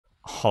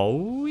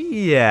Oh,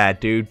 yeah,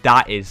 dude.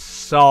 That is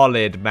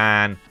solid,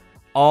 man.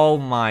 Oh,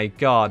 my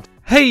God.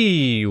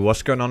 Hey,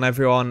 what's going on,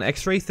 everyone?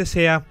 Xrathis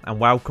here, and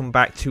welcome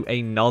back to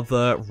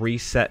another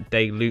Reset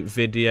Day Loot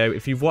video.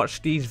 If you've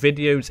watched these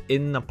videos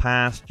in the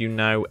past, you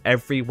know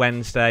every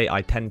Wednesday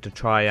I tend to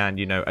try and,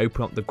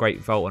 open up the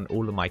Great Vault on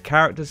all of my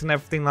characters and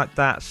everything like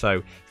that. So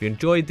if you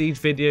enjoyed these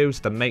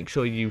videos, then make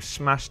sure you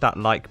smash that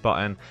like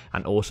button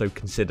and also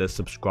consider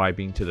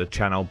subscribing to the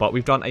channel. But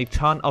we've done a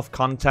ton of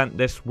content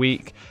this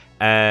week.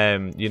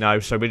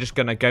 So we're just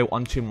going to go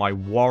onto my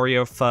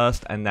warrior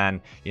first and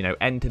then,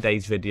 end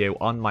today's video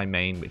on my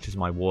main, which is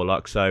my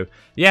warlock. So,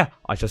 yeah,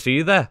 I shall see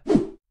you there.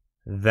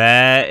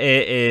 There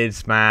it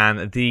is,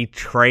 man. The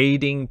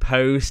trading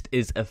post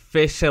is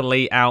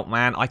officially out,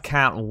 man. I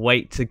can't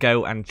wait to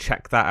go and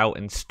check that out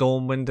in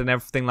Stormwind and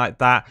everything like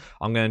that.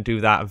 I'm going to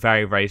do that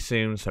very, very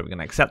soon. So we're going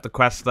to accept the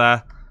quest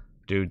there.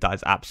 Dude, that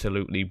is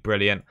absolutely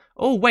brilliant.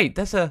 Oh, wait,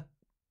 there's a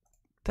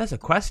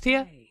quest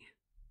here?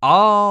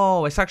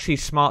 Oh, it's actually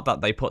smart that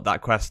they put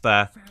that quest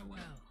there.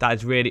 That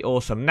is really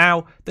awesome.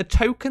 Now, the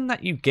token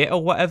that you get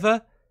or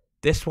whatever,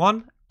 this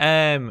one,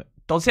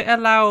 does it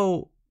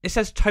allow... It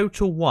says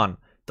total 1.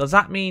 Does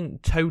that mean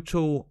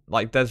total,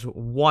 like there's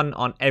 1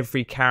 on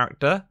every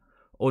character?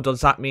 Or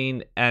does that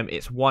mean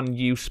it's 1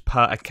 use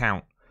per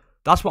account?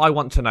 That's what I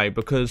want to know,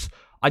 because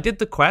I did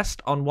the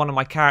quest on one of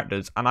my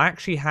characters and I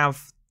actually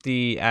have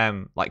the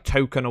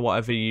token or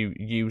whatever you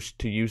use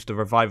to use the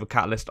revival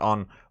catalyst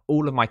on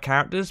all of my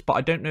characters, but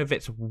I don't know if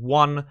it's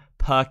 1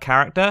 per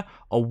character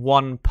or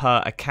 1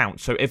 per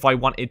account. So if I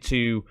wanted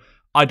to,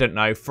 I don't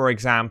know, for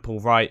example,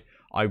 right,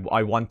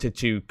 I wanted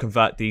to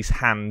convert these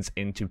hands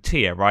into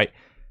tier, right?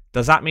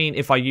 Does that mean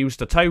if I use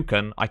the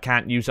token, I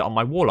can't use it on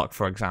my warlock,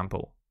 for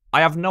example?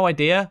 I have no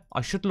idea.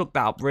 I should look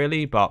that up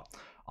really, but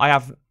I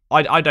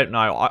don't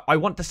know. I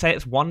want to say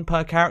it's 1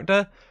 per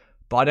character,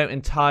 but I don't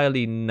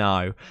entirely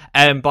know.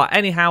 But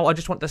anyhow, I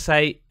just want to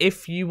say,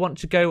 if you want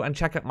to go and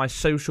check out my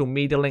social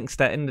media links,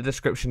 they're in the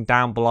description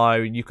down below.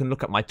 You can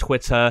look at my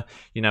Twitter,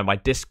 my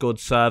Discord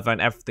server and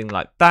everything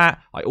like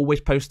that. I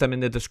always post them in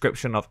the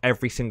description of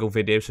every single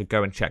video, so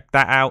go and check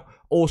that out.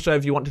 Also,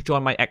 if you want to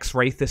join my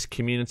Xrathis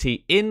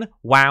community in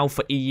WoW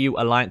for EU,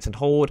 Alliance, and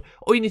Horde,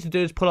 all you need to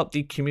do is pull up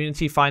the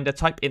community finder,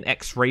 type in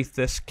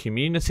Xrathis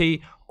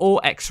community or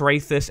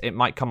Xrathis, it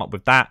might come up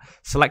with that.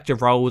 Select your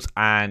roles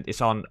and it's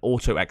on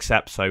auto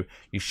accept, so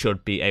you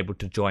should be able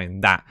to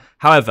join that.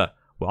 However,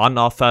 we're on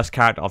our first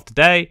character of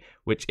today,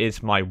 which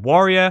is my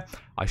warrior.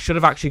 I should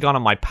have actually gone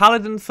on my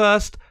Paladin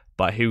first,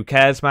 but who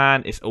cares,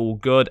 man? It's all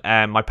good.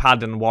 My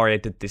Paladin warrior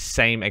did the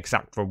same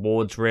exact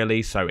rewards,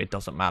 really, so it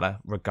doesn't matter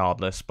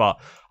regardless.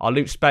 But our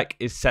loot spec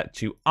is set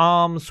to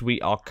arms.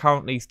 We are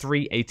currently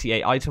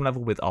 388 item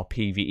level with our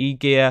PvE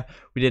gear.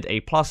 We did a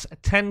plus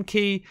 10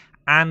 key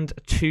and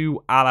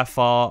 2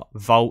 LFR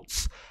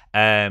vaults.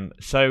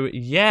 So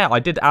yeah, I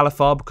did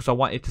LFR because I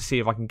wanted to see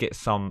if I can get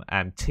some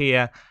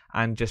tier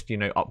and just,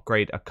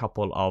 upgrade a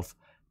couple of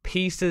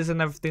pieces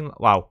and everything.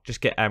 Well,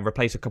 just get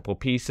replace a couple of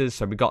pieces.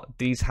 So we got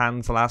these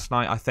hands last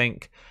night, I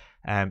think.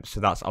 So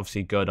that's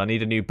obviously good. I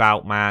need a new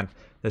bout, man.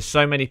 There's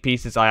so many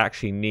pieces I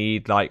actually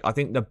need. Like, I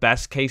think the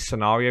best case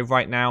scenario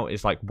right now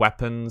is like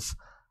weapons,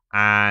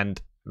 and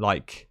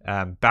like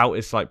bout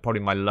is like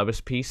probably my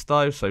lowest piece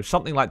though. So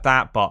something like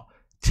that. But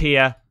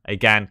tier,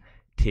 again,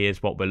 tier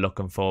is what we're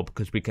looking for,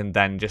 because we can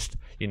then just,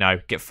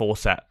 get 4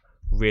 set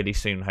really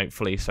soon,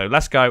 hopefully. So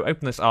let's go,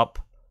 open this up,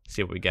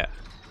 see what we get.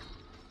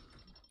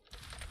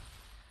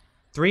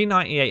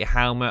 398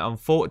 helmet.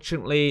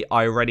 Unfortunately,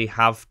 I already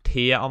have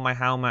tier on my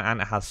helmet, and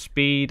it has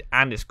speed,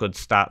 and it's good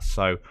stats,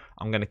 so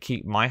I'm going to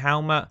keep my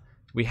helmet.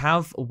 We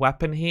have a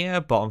weapon here,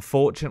 but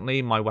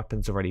unfortunately, my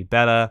weapon's already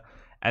better.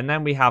 And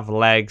then we have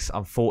legs.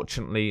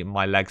 Unfortunately,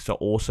 my legs are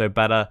also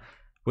better.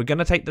 We're going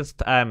to take this,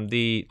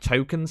 the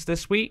tokens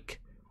this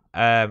week.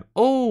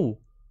 Oh,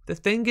 the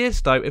thing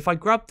is, though, if I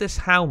grab this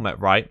helmet,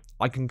 right,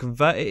 I can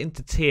convert it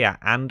into tier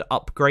and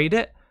upgrade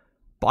it.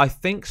 But I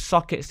think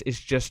sockets is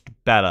just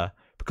better,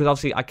 because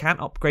obviously I can't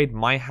upgrade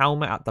my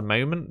helmet at the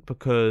moment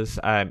because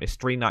it's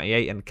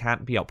 398 and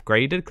can't be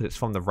upgraded because it's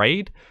from the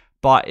raid.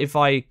 But if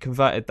I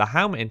converted the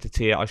helmet into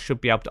tier, I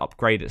should be able to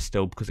upgrade it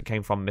still because it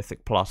came from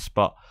Mythic Plus.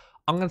 But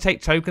I'm going to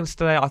take tokens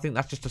today. I think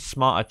that's just a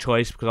smarter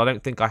choice, because I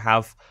don't think I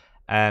have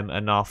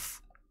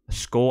enough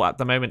score at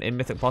the moment in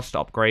Mythic Plus to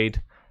upgrade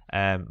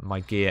my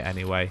gear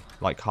anyway,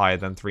 like higher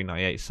than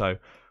 398. So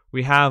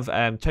we have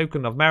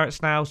Token of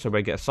Merits now, so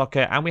we get a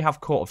socket, and we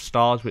have Court of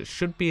Stars, which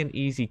should be an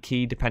easy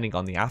key depending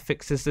on the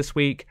affixes this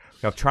week.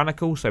 We have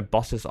Tyrannical, so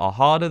bosses are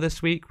harder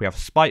this week. We have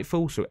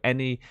Spiteful, so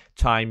every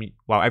time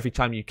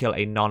you kill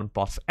a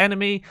non-boss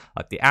enemy,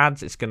 like the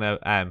ads, it's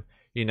gonna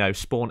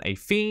spawn a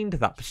fiend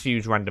that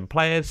pursues random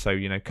players. So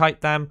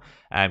kite them,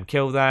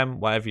 kill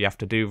them, whatever you have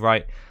to do,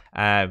 right?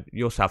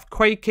 You also have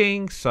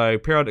Quaking, so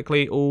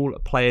periodically all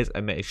players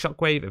emit a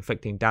shockwave,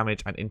 inflicting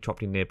damage and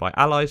interrupting nearby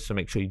allies, so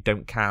make sure you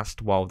don't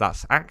cast while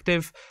that's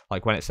active,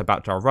 like when it's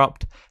about to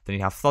erupt. Then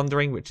you have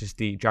Thundering, which is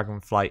the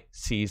Dragonflight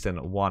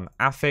Season 1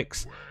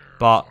 affix.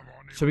 But,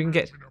 so we can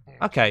get,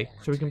 okay,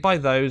 so we can buy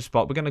those,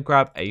 but we're going to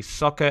grab a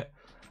socket,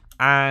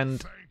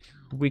 and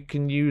we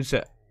can use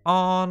it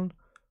on...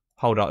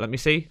 Hold up, let me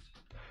see.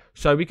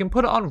 So we can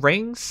put it on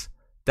rings.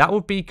 That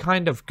would be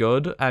kind of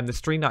good. And this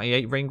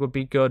 398 ring would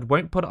be good.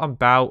 Won't put it on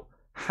bout.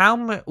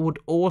 Helmet would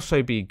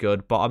also be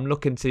good, but I'm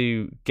looking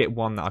to get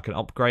one that I can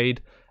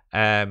upgrade.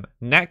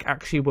 Neck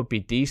actually would be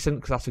decent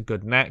because that's a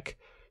good neck.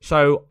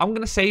 So I'm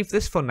going to save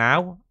this for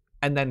now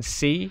and then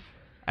see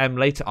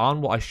later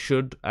on what I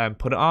should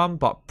put it on.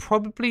 But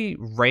probably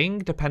ring,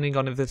 depending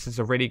on if this is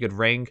a really good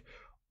ring,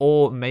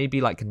 or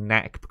maybe like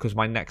neck, because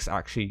my neck's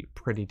actually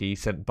pretty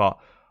decent. But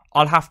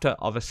I'll have to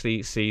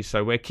obviously see.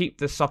 So we'll keep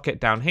the socket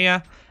down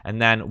here, and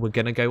then we're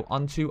going to go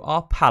onto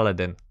our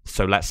Paladin.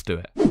 So let's do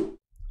it.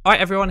 Alright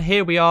everyone,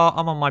 here we are.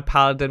 I'm on my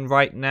Paladin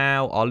right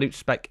now. Our loot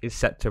spec is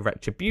set to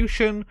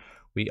Retribution.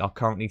 We are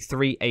currently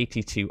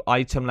 382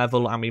 item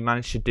level, and we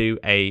managed to do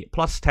a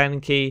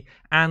 +10 key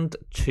and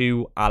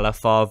 2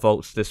 Alafar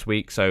vaults this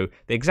week. So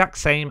the exact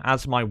same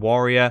as my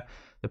warrior.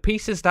 The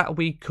pieces that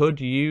we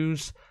could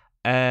use,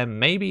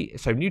 maybe,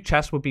 so new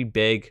chest would be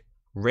big.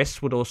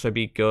 Wrists would also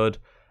be good.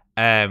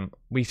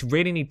 We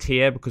really need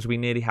tier because we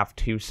nearly have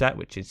 2 set,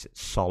 which is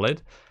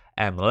solid.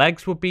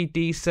 Legs would be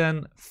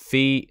decent.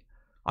 Feet.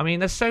 I mean,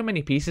 there's so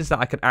many pieces that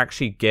I could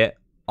actually get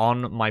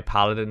on my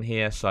Paladin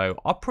here, so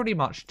I'll pretty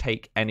much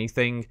take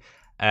anything.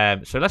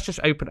 So let's just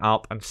open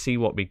up and see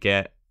what we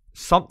get.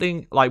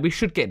 Something like we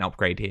should get an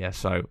upgrade here,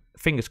 so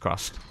fingers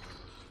crossed.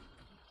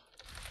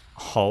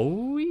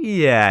 Oh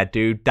yeah,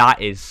 dude,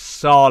 that is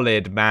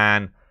solid,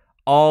 man.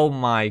 Oh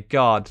my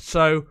god.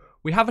 So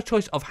we have a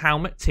choice of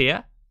helmet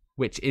tier,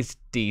 which is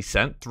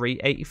decent,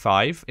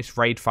 385. It's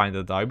Raid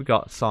Finder though. We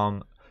got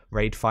some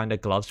Raid Finder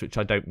gloves, which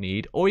I don't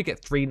need. Or we get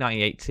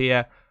 398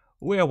 tier.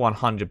 We're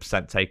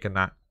 100% taking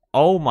that.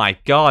 Oh my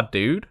god,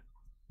 dude.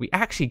 We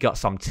actually got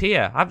some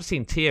tier. I haven't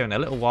seen tier in a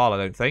little while, I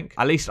don't think.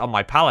 At least on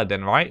my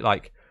Paladin, right?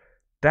 Like,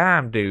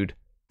 damn, dude.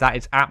 That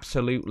is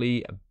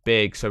absolutely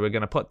big. So we're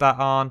going to put that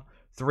on.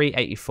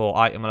 384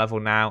 item level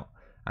now.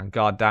 And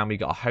god damn, we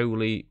got a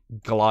holy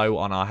glow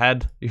on our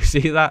head. You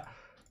see that?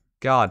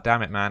 God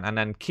damn it, man. And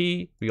then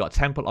key, we got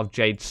Temple of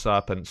Jade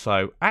Serpent.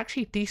 So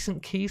actually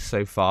decent keys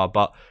so far.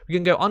 But we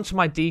can go onto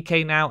my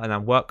DK now and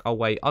then work our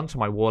way onto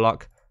my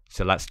Warlock.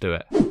 So let's do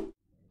it.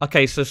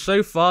 Okay,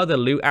 so far the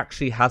loot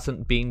actually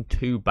hasn't been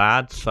too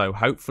bad. So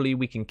hopefully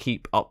we can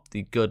keep up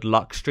the good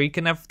luck streak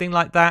and everything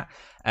like that.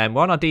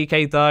 We're on our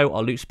DK though.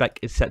 Our loot spec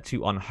is set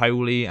to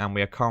Unholy. And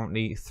we are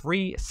currently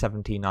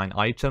 379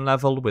 item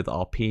level with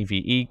our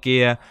PvE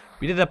gear.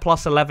 We did a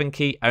 +11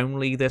 key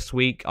only this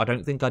week. I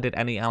don't think I did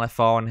any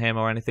LFR on him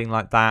or anything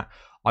like that.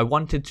 I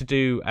wanted to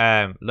do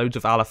loads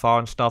of LFR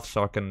and stuff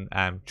so I can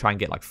try and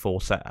get like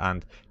 4 set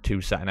and 2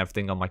 set and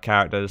everything on my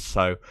characters.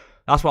 So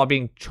that's what I've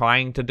been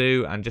trying to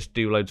do and just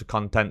do loads of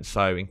content.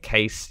 So in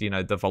case, you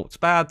know, the vault's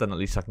bad, then at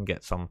least I can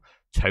get some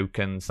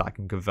tokens that I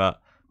can convert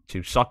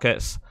to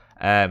sockets.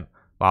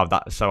 Wow,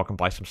 that so I can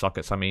buy some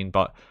sockets, I mean.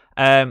 But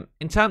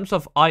in terms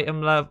of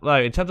item level,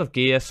 in terms of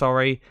gear,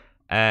 sorry,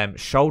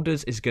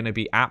 shoulders is going to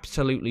be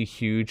absolutely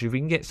huge. If we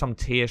can get some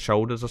tier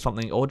shoulders or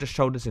something, or just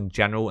shoulders in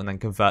general, and then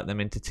convert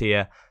them into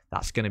tier,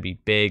 that's going to be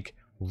big.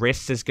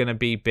 Wrist is going to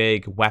be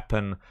big.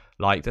 Weapon,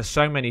 like, there's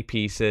so many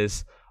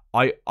pieces.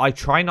 I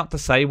try not to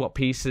say what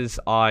pieces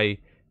I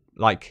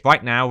like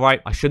right now,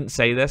 right? I shouldn't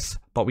say this,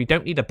 but we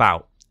don't need a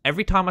bout.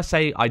 Every time I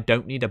say I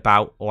don't need a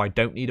bout, or I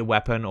don't need a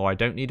weapon, or I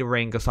don't need a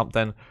ring or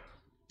something,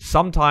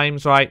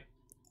 sometimes, right?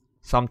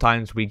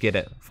 Sometimes we get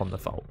it from the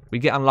vault. We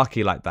get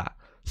unlucky like that.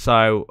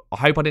 So I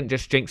hope I didn't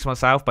just jinx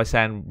myself by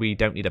saying we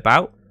don't need a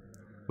bout.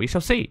 We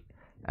shall see.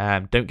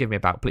 Don't give me a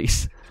bout,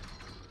 please.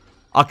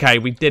 Okay,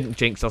 we didn't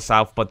jinx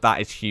ourselves, but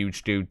that is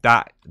huge, dude.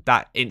 That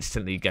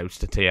instantly goes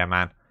to tier,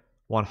 man.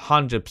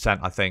 100%,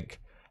 I think.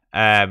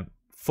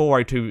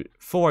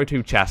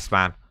 402 chests,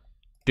 man.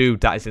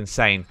 Dude, that is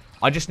insane.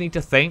 I just need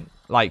to think,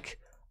 like,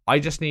 I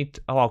just need...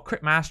 Oh, well,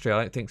 Crit Mastery,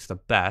 I don't think it's the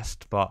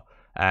best, but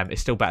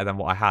it's still better than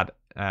what I had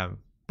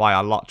by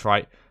a lot,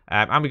 right?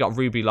 And we got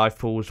Ruby Life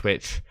Pools,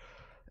 which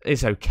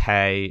is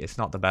okay. It's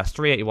not the best.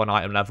 381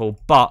 item level,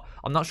 but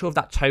I'm not sure if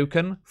that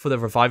token for the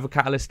Revival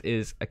Catalyst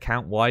is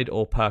account-wide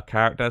or per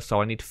character,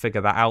 so I need to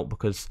figure that out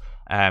because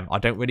I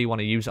don't really want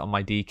to use it on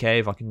my DK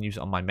if I can use it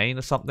on my main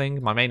or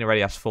something. My main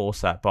already has 4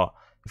 set, but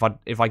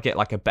if I get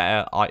like a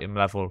better item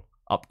level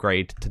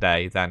upgrade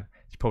today, then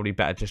it's probably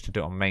better just to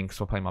do it on main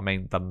because I play my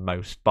main the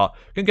most. But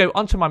we can go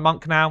onto my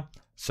monk now,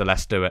 so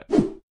let's do it.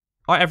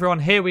 Alright everyone,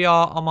 here we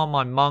are. I'm on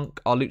my monk.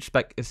 Our loot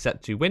spec is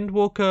set to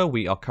Windwalker.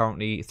 We are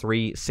currently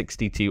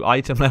 362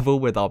 item level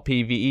with our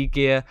PvE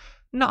gear.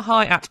 Not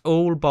high at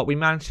all, but we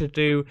managed to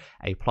do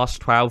a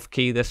 +12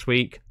 key this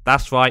week.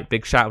 That's right,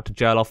 big shout out to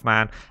Jerloff,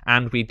 man.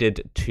 And we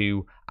did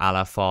 2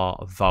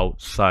 Alafar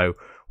vaults, so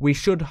we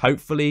should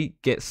hopefully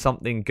get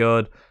something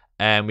good.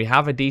 We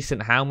have a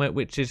decent helmet,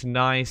 which is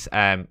nice.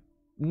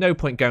 No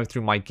point going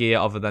through my gear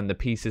other than the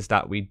pieces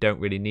that we don't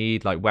really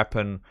need, like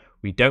weapon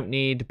we don't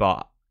need,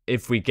 but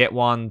if we get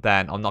one,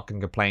 then I'm not going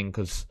to complain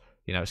because,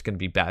 you know, it's going to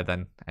be better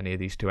than any of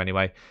these 2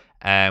 anyway.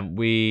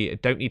 We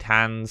don't need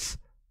hands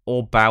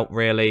or bout,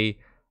 really.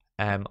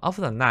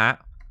 Other than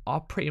that,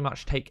 I'll pretty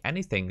much take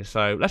anything.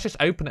 So let's just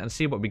open it and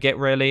see what we get,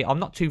 really. I'm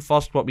not too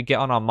fussed what we get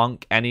on our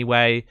monk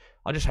anyway.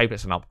 I just hope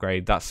it's an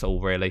upgrade. That's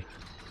all, really.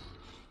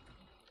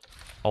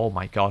 Oh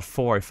my god,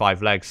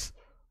 405 legs.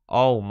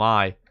 Oh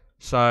my.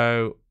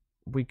 So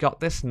we got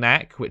this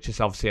neck, which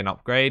is obviously an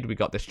upgrade. We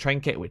got this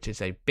trinket, which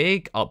is a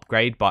big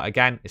upgrade. But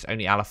again, it's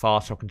only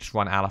Alifar, so I can just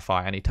run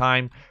Alifar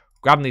anytime.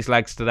 Grabbing these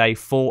legs today,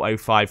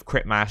 405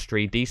 crit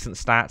mastery, decent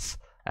stats.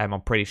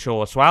 I'm pretty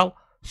sure as well.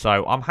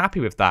 So I'm happy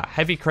with that.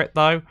 Heavy crit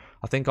though.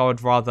 I think I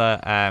would rather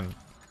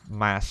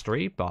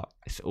mastery, but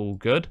it's all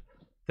good.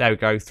 There we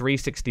go,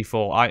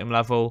 364 item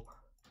level.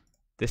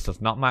 This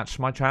does not match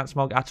my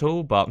transmog at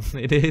all, but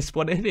it is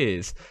what it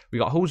is. We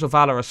got Halls of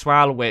Valor as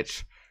well,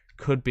 which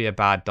could be a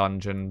bad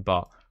dungeon,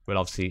 but we'll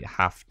obviously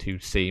have to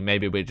see.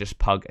 Maybe we'll just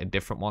pug a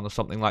different one or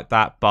something like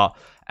that. But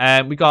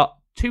we got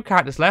 2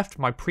 characters left,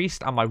 my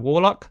Priest and my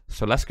Warlock.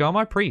 So let's go on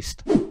my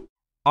Priest.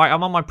 Alright,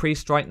 I'm on my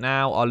Priest right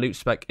now. Our loot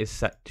spec is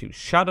set to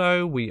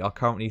Shadow. We are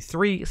currently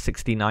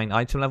 369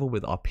 item level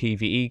with our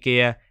PvE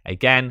gear.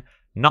 Again,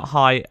 not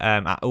high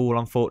at all,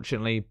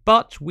 unfortunately.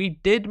 But we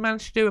did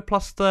manage to do a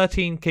plus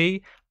 13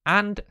 key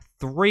and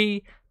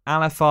 3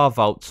 Alifar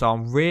vaults. So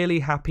I'm really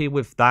happy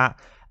with that.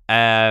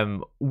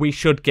 We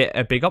should get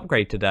a big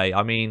upgrade today.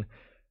 I mean,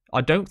 I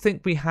don't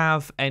think we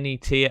have any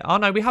tier. Oh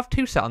no, we have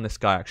 2 set on this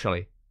guy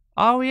actually.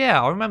 Oh yeah,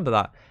 I remember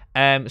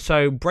that.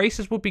 So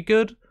braces would be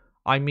good.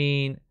 I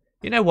mean,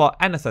 you know what?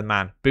 Anything,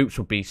 man. Boots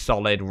would be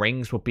solid.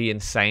 Rings would be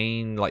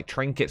insane. Like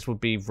trinkets would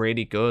be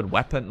really good.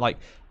 Weapon, like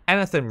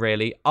anything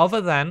really.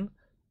 Other than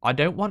I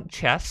don't want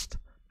chest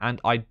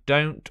and I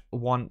don't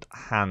want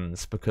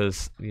hands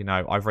because, you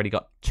know, I've already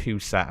got 2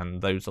 set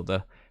and those are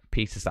the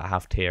pieces that I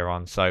have tier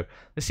on. So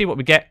let's see what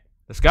we get.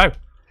 Let's go.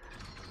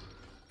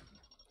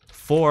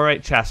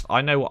 408 chest.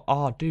 I know what.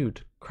 Oh,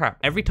 dude. Crap.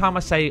 Every time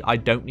I say I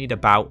don't need a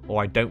bout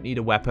or I don't need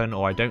a weapon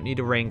or I don't need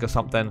a ring or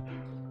something,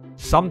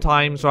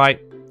 sometimes, right?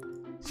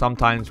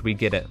 Sometimes we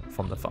get it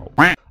from the fold.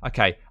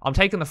 Okay. I'm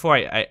taking the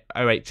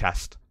 408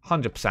 chest.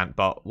 100%.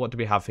 But what do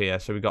we have here?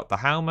 So we got the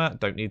helmet.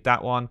 Don't need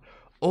that one.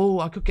 Oh,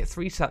 I could get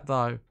 3 set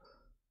though.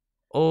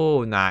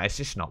 Oh, nah. It's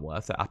just not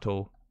worth it at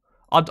all.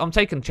 I'm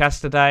taking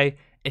chest today.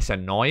 It's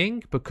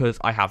annoying because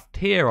I have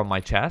tier on my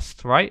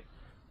chest, right?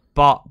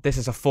 But this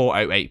is a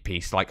 408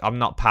 piece. Like, I'm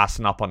not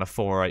passing up on a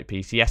 408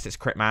 piece. Yes, it's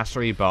crit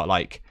mastery, but,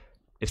 like,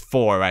 it's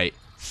 408.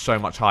 So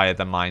much higher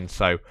than mine.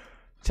 So,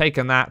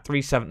 taking that.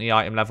 370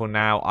 item level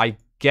now. I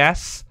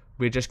guess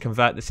we just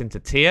convert this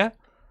into tier.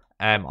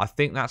 I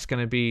think that's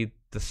going to be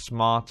the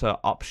smarter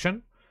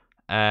option.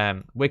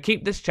 We'll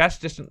keep this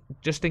chest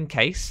just in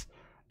case.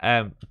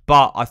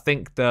 But I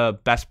think the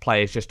best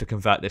play is just to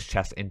convert this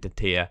chest into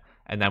tier.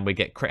 And then we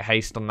get crit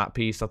haste on that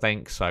piece, I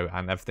think. So,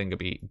 and everything will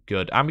be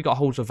good. And we got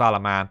Halls of Valor,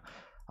 man.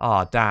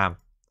 Oh, damn.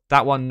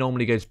 That one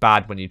normally goes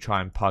bad when you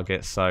try and pug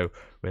it. So,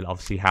 we'll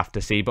obviously have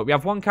to see. But we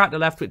have 1 character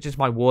left, which is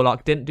my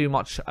Warlock. Didn't do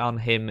much on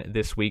him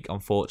this week,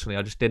 unfortunately.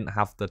 I just didn't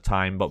have the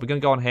time. But we're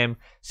going to go on him,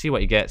 see what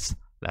he gets.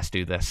 Let's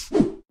do this.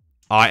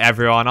 Alright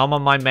everyone, I'm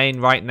on my main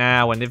right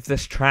now, and if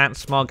this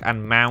transmog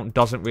and mount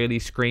doesn't really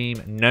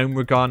scream Gnome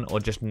Ragon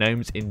or just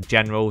gnomes in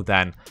general,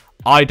 then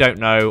I don't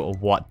know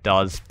what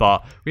does.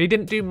 But we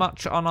didn't do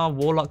much on our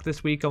Warlock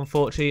this week,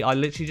 unfortunately. I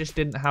literally just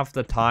didn't have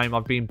the time.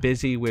 I've been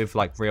busy with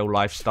like real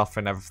life stuff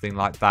and everything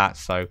like that,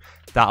 so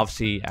that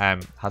obviously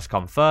has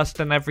come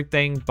first and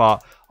everything.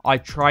 But I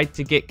tried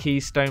to get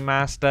Keystone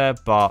Master,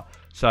 but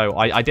so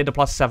I did a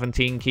plus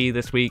 17 key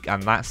this week,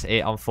 and that's it,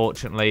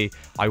 unfortunately.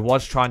 I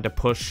was trying to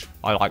push,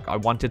 I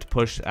wanted to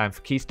push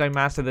for Keystone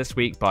Master this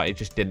week, but it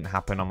just didn't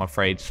happen, I'm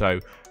afraid.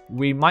 So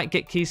we might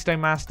get Keystone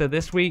Master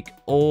this week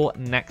or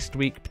next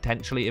week,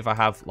 potentially, if I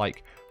have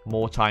like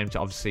more time to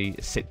obviously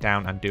sit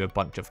down and do a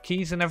bunch of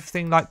keys and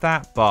everything like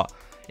that. But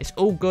it's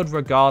all good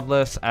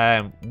regardless.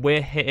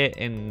 We're hit it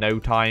in no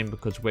time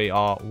because we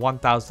are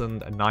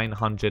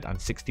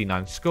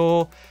 1,969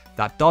 score.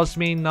 That does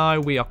mean,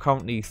 though, we are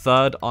currently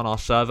 3rd on our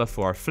server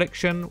for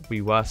Affliction. We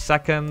were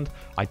 2nd.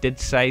 I did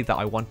say that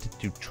I wanted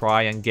to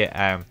try and get,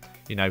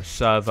 you know,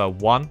 server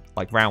 1,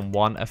 like round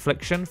 1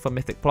 Affliction for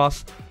Mythic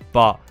Plus.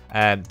 But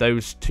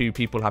those 2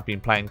 people have been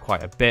playing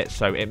quite a bit,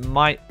 so it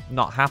might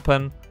not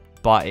happen.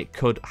 But it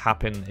could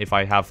happen if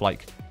I have,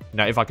 like, you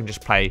know, if I can just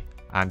play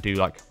and do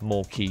like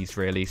more keys,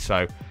 really.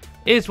 So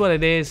it is what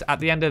it is. At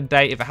the end of the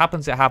day, if it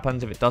happens, it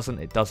happens. If it doesn't,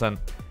 it doesn't.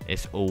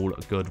 It's all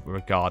good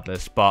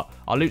regardless. But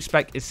our loot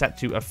spec is set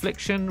to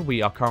Affliction.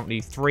 We are currently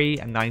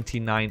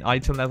 399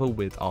 item level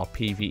with our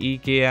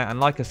PvE gear, and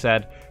like I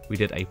said, we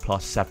did a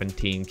plus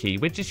 17 key,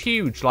 which is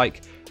huge.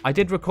 Like, I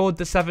did record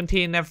the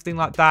 17 and everything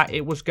like that.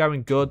 It was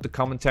going good. The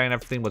commentary and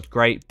everything was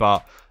great,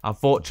 but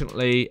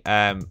unfortunately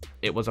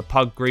it was a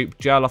pug group.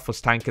 Gerloff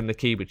was tanking the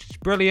key, which is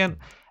brilliant.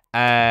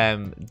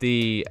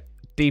 The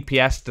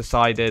DPS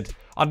decided,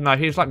 I don't know,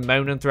 he was like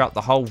moaning throughout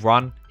the whole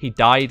run. He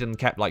died and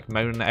kept like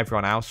moaning at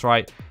everyone else,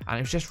 right? And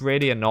it was just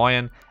really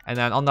annoying. And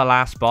then on the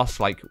last boss,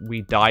 like,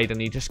 we died and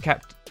he just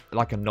kept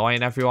like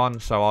annoying everyone.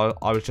 So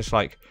I was just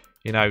like,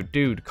 you know,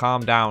 dude,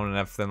 calm down and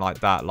everything like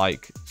that.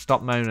 Like,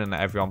 stop moaning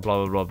at everyone,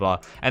 blah, blah, blah, blah.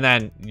 And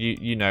then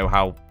you know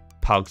how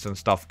pugs and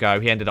stuff go.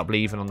 He ended up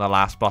leaving on the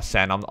last boss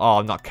saying,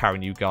 I'm not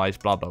carrying you guys,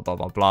 blah, blah, blah,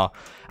 blah, blah.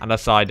 And I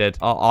decided,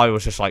 I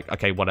was just like,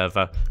 okay,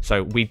 whatever.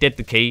 So we did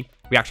the key.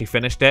 We actually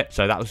finished it.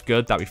 So that was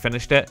good that we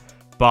finished it.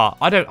 But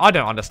I don't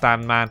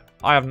understand, man.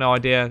 I have no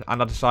idea.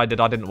 And I decided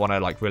I didn't want to,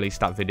 like, release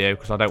that video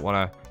because I don't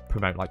want to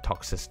promote, like,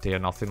 toxicity or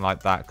nothing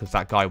like that, because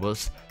that guy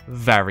was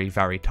very,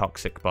 very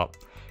toxic. But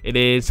it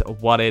is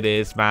what it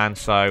is, man.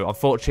 So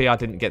unfortunately, I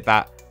didn't get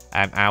that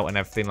out and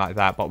everything like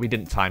that. But we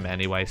didn't time it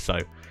anyway, so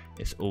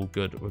it's all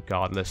good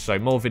regardless. So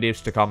more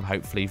videos to come,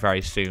 hopefully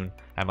very soon.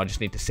 I just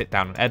need to sit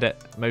down and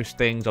edit most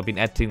things. I've been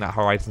editing that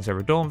Horizon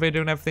Zero Dawn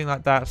video and everything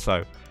like that.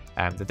 So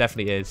there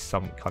definitely is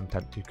some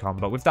content to come.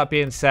 But with that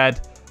being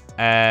said,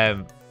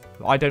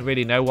 I don't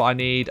really know what I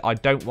need. I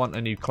don't want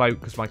a new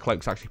cloak because my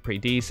cloak's actually pretty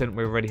decent.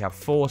 We already have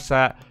 4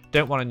 set.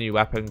 Don't want a new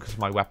weapon because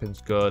my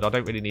weapon's good. I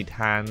don't really need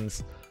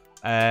hands.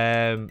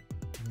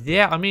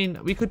 Yeah, I mean,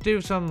 we could do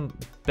some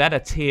better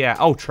tier.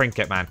 Oh,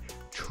 trinket, man.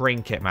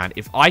 Trinket, man.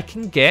 If I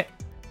can get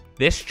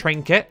this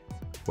trinket,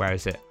 where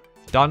is it?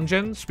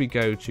 Dungeons. We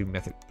go to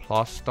Mythic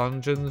Plus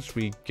dungeons.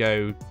 We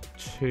go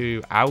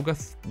to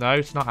Algath. No,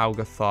 it's not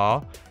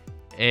Algathar.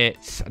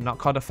 It's not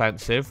card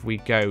offensive. We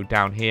go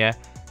down here.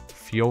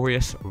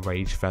 Furious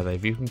Rage Feather.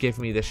 If you can give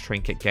me this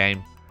trinket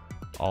game,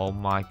 oh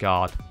my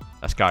god.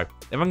 Let's go.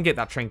 If I can get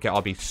that trinket,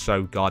 I'll be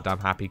so goddamn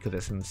happy because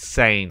it's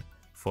insane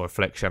for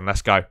Affliction.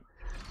 Let's go.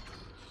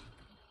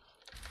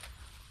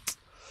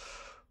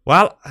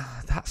 Well,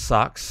 that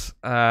sucks.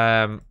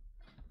 Now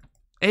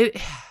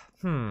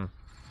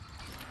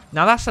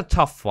that's a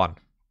tough one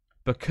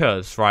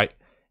because, right?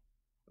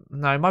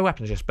 No, my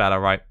weapon's just better,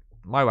 right?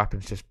 My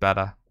weapon's just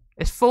better.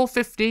 It's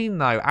 415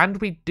 though,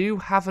 and we do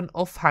have an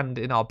offhand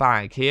in our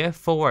bag here,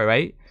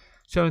 408.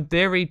 So in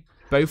theory,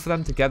 both of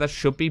them together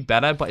should be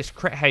better, but it's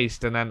crit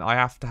haste, and then I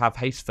have to have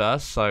haste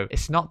first, so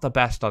it's not the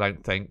best, I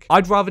don't think.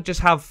 I'd rather just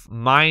have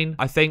mine,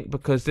 I think,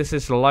 because this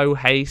is low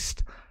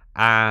haste,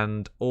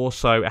 and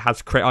also it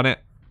has crit on it.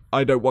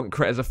 I don't want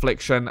crit as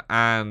Affliction,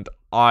 and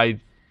I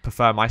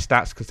prefer my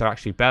stats because they're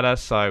actually better,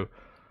 so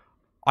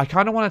I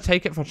kind of want to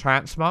take it for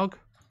Transmog.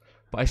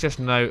 But it's just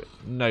no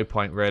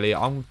point, really.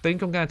 I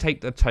think I'm going to take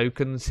the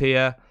tokens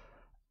here.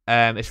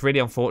 It's really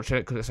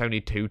unfortunate because it's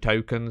only 2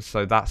 tokens,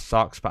 so that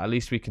sucks. But at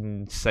least we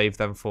can save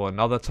them for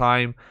another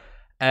time.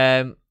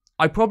 I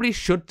probably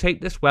should take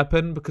this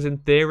weapon because in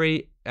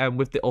theory,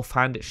 with the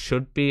offhand, it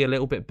should be a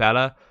little bit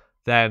better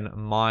than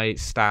my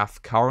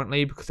staff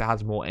currently because it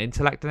has more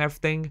intellect and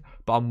everything.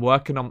 But I'm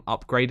working on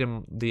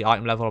upgrading the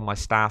item level on my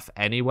staff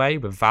anyway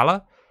with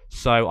Valor.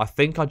 So I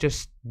think I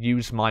just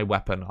use my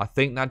weapon. I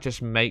think that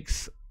just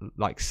makes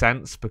like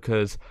sense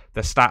because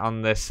the stat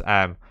on this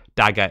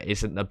dagger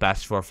isn't the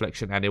best for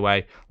Affliction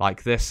anyway.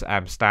 Like this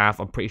staff,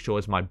 I'm pretty sure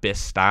is my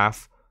best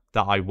staff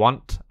that I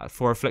want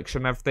for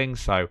Affliction and everything.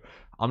 So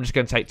I'm just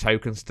going to take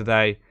tokens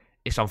today.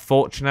 It's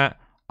unfortunate.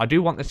 I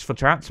do want this for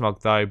Transmog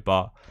though,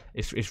 but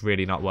it's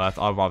really not worth.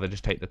 I'd rather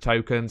just take the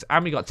tokens.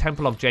 And we got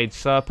Temple of Jade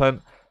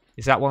Serpent.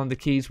 Is that one of the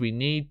keys we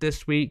need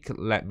this week?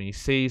 Let me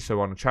see. So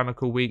we're on a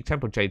Chanical week.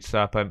 Temple of Jade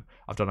Serpent.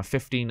 I've done a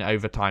 15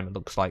 overtime, it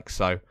looks like.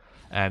 So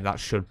that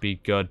should be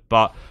good.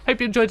 But hope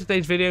you enjoyed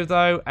today's video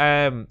though.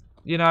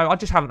 You know, I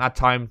just haven't had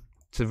time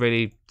to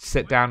really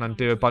sit down and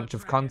do a bunch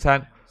of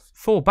content.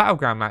 4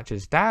 battleground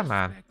matches. Damn,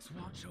 man.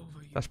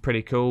 That's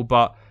pretty cool.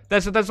 But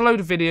there's a load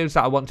of videos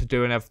that I want to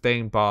do and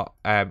everything, but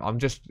I'm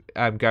just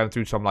going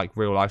through some like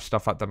real life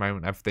stuff at the moment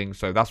and everything,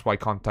 so that's why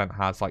content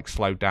has like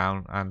slowed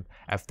down and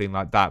everything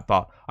like that.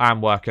 But I am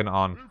working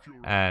on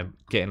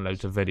getting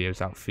loads of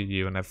videos out for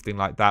you and everything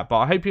like that. But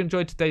I hope you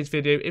enjoyed today's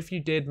video. If you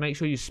did, make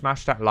sure you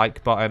smash that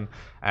like button.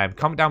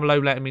 Comment down below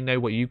letting me know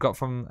what you got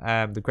from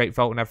the Great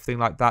Vault and everything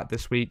like that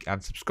this week,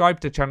 and subscribe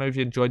to the channel if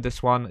you enjoyed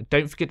this one.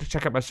 Don't forget to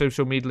check out my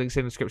social media links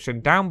in the description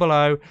down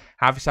below.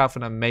 Have yourself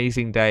an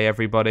amazing day,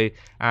 everybody,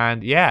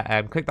 and yeah,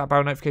 click that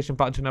bell notification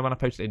button to know when I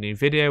post a new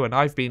video. And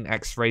I've been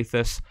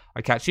Xrathis.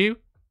 I catch you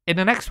in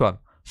the next one.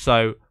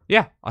 So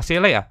yeah, I'll see you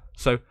later.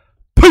 So